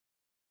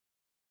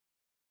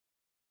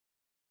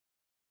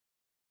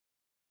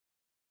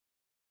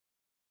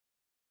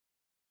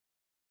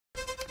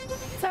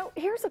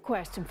here's a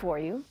question for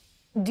you.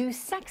 Do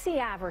sexy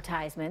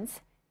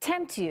advertisements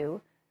tempt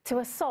you to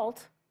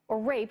assault or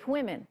rape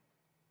women?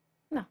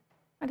 No,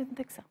 I didn't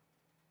think so.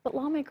 But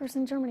lawmakers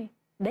in Germany,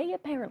 they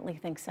apparently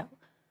think so.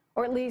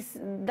 Or at least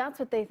that's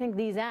what they think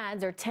these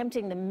ads are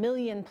tempting the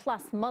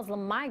million-plus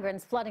Muslim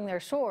migrants flooding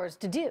their shores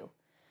to do.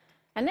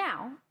 And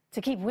now,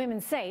 to keep women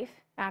safe,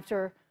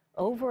 after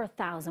over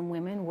 1,000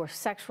 women were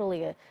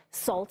sexually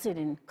assaulted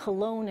in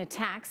Cologne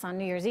attacks on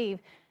New Year's Eve,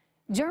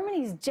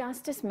 Germany's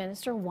justice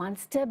minister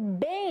wants to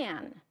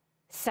ban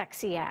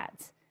sexy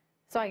ads.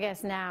 So I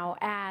guess now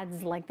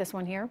ads like this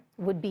one here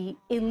would be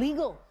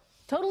illegal,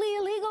 totally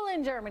illegal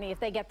in Germany if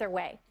they get their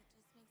way.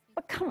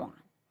 But come on,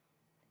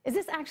 is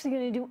this actually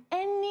going to do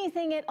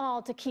anything at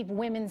all to keep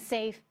women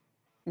safe?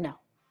 No.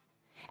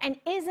 And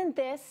isn't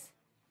this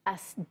a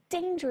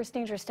dangerous,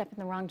 dangerous step in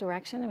the wrong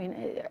direction? I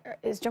mean,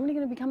 is Germany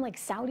going to become like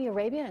Saudi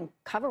Arabia and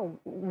cover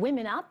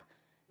women up?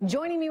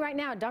 Joining me right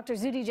now, Dr.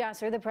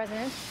 Jasser, the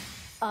president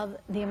of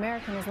the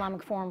American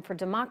Islamic Forum for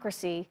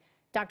Democracy.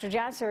 Dr.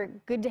 Jasser,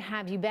 good to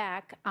have you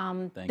back.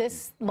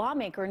 This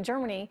lawmaker in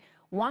Germany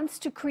wants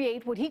to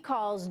create what he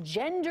calls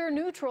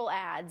gender-neutral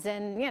ads.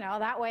 And, you know,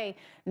 that way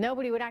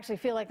nobody would actually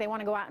feel like they want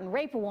to go out and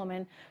rape a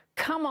woman.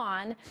 Come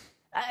on.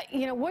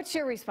 You know, what's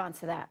your response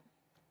to that?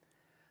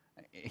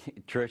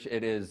 Trish,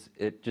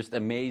 it just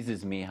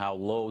amazes me how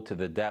low to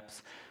the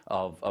depths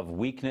of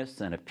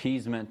weakness and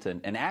appeasement.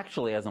 And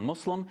actually, as a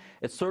Muslim,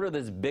 it's sort of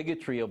this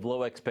bigotry of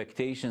low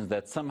expectations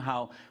that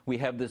somehow we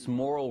have this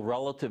moral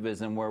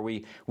relativism where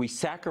we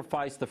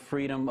sacrifice the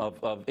freedom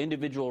of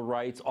individual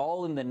rights,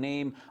 all in the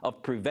name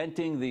of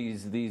preventing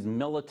these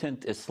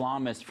militant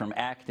Islamists from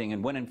acting.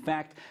 And when in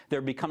fact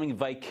they're becoming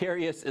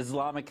vicarious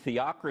Islamic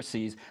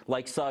theocracies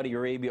like Saudi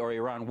Arabia or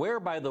Iran, where,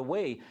 by the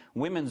way,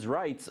 women's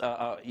rights,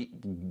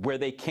 where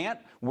they can't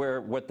wear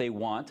what they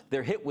want,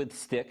 they're hit with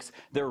sticks,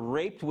 they're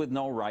raped with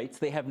no rights,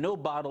 they have no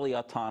bodily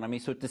autonomy.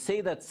 So to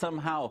say that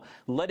somehow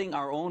letting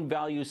our own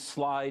values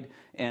slide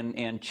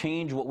and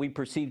change what we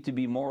perceive to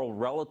be moral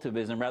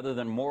relativism rather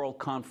than moral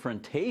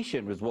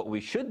confrontation is what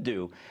we should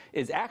do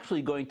is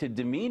actually going to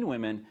demean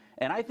women,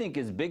 and I think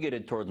is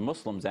bigoted towards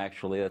Muslims,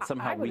 actually, that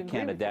somehow we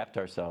can't adapt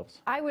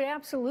ourselves. I would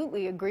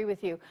absolutely agree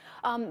with you.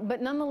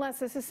 But nonetheless,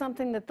 this is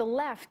something that the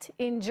left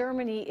in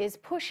Germany is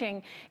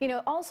pushing. You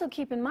know, also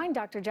keep in mind,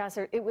 Dr.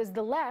 Jasser, it was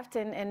the left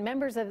and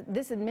members of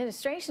this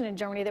administration in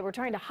Germany that were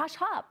trying to hush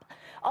up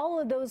all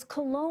of those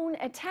Cologne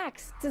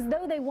attacks. It's as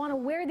though they want to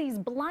wear these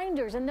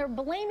blinders, and they're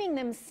blaming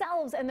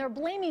themselves and they're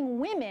blaming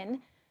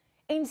women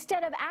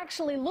instead of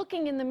actually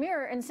looking in the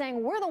mirror and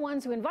saying, we're the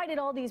ones who invited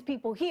all these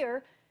people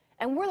here,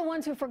 and we're the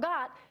ones who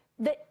forgot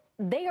that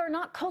they are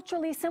not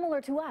culturally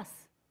similar to us.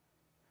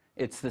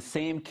 It's the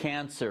same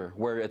cancer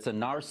where it's a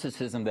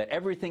narcissism that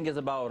everything is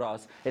about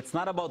us. It's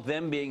not about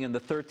them being in the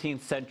 13th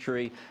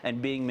century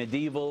and being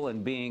medieval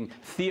and being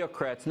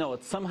theocrats. No,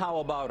 it's somehow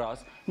about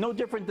us. No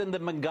different than the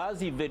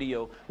Benghazi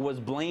video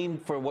was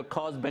blamed for what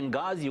caused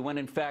Benghazi when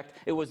in fact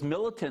it was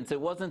militants. It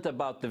wasn't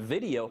about the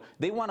video.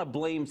 They want to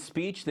blame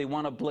speech. They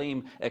want to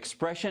blame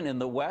expression in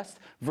the West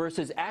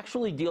versus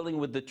actually dealing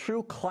with the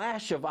true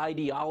clash of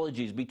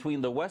ideologies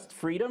between the West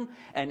freedom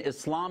and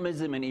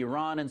Islamism in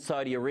Iran and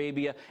Saudi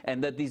Arabia,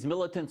 and that these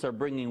militants are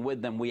bringing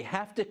with them. We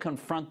have to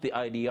confront the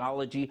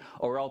ideology,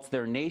 or else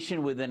their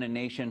nation within a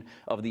nation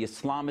of the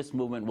Islamist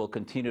movement will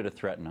continue to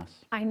threaten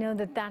us. I know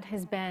that that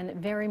has been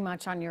very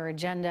much on your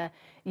agenda.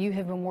 You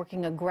have been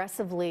working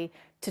aggressively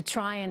to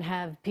try and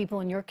have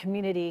people in your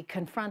community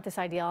confront this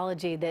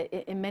ideology that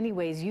in many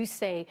ways you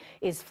say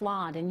is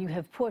flawed, and you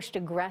have pushed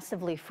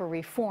aggressively for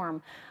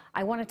reform.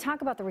 I want to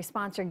talk about the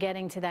response you're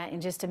getting to that in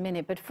just a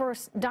minute. But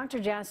first, Dr.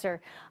 Jasser,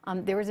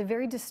 there was a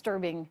very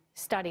disturbing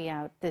study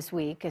out this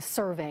week, a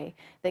survey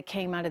that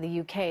came out of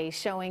the UK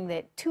showing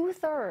that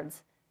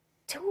two-thirds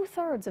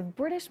of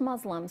British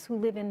Muslims who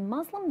live in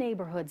Muslim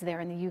neighborhoods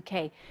there in the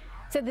UK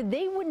said that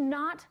they would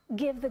not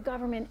give the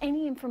government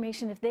any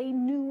information if they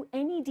knew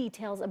any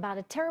details about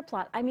a terror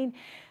plot. I mean,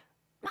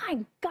 my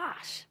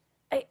gosh,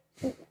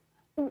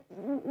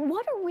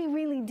 what are we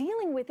really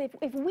dealing with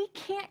if we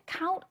can't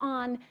count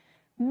on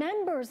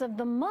members of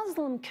the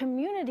Muslim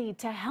community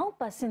to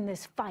help us in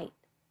this fight?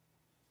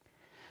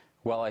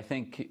 Well, I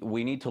think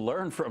we need to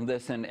learn from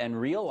this and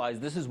realize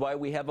this is why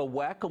we have a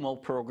whack-a-mole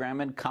program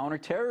in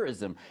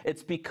counterterrorism.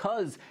 It's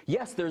because,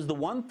 yes, there's the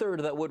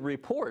 1/3 that would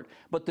report,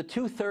 but the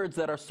 2/3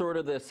 that are sort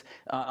of this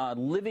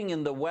living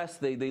in the West,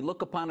 they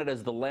look upon it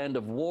as the land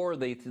of war.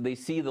 They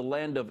see the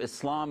land of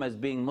Islam as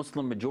being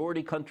Muslim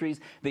majority countries.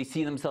 They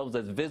see themselves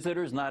as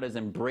visitors, not as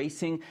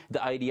embracing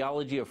the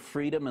ideology of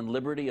freedom and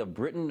liberty of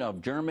Britain,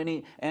 of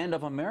Germany, and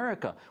of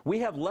America. We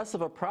have less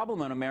of a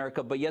problem in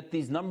America, but yet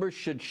these numbers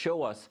should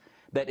show us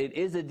that it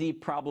is a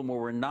deep problem where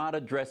we're not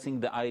addressing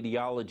the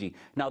ideology.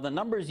 Now, the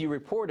numbers you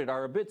reported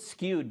are a bit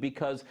skewed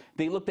because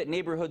they looked at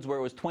neighborhoods where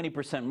it was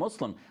 20%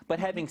 Muslim. But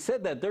having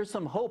said that, there's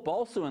some hope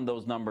also in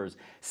those numbers.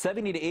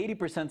 70 to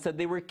 80% said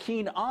they were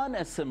keen on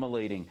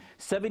assimilating.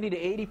 70 to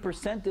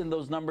 80% in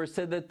those numbers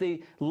said that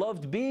they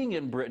loved being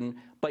in Britain,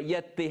 but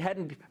yet they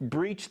hadn't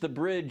breached the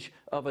bridge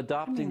of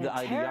adopting the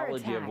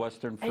ideology of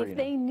Western freedom. If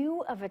they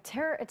knew of a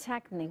terror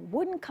attack and they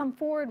wouldn't come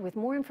forward with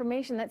more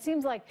information, that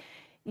seems like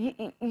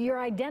you're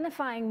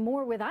identifying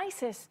more with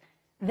ISIS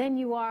than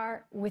you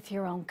are with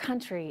your own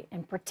country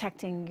and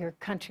protecting your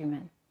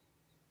countrymen.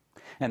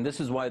 And this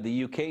is why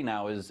the UK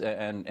now is,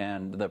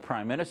 and the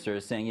Prime Minister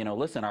is saying, you know,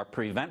 listen, our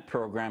PREVENT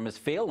program is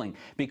failing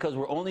because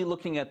we're only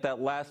looking at that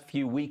last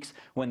few weeks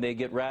when they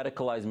get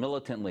radicalized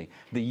militantly.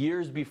 The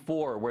years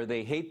before, where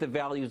they hate the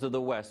values of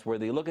the West, where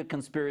they look at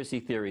conspiracy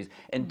theories,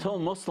 until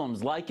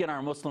Muslims, like in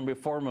our Muslim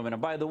Reform Movement.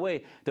 And by the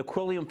way, the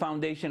Quilliam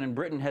Foundation in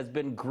Britain has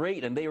been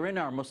great, and they are in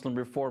our Muslim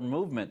Reform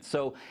Movement.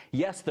 So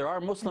yes, there are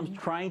Muslims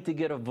trying to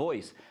get a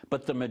voice,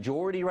 but the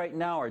majority right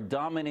now are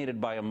dominated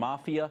by a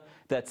mafia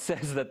that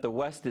says that the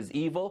West is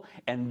evil,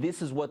 and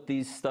this is what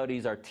these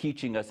studies are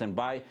teaching us. And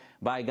by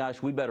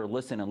gosh, we better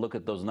listen and look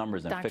at those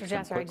numbers and fix them quickly.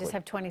 Dr. Jasser, I just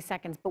have 20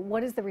 seconds, but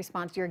what is the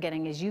response you're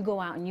getting as you go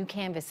out and you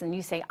canvass and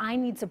you say, I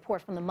need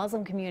support from the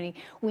Muslim community.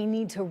 We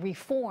need to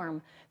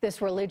reform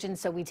this religion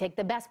so we take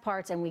the best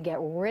parts and we get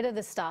rid of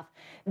the stuff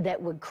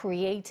that would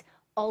create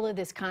all of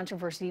this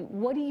controversy.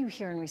 What do you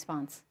hear in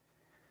response?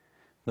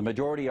 The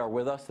majority are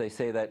with us. They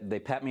say that, they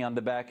pat me on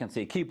the back and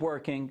say, keep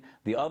working.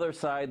 The other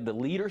side, the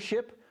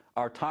leadership,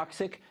 are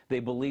toxic.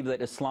 They believe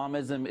that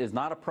Islamism is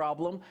not a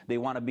problem. They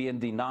want to be in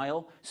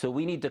denial. So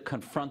we need to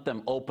confront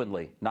them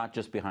openly, not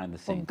just behind the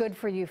scenes. Well, good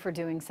for you for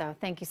doing so.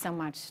 Thank you so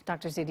much,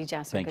 Dr. Zuhdi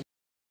Jasser. Thank you.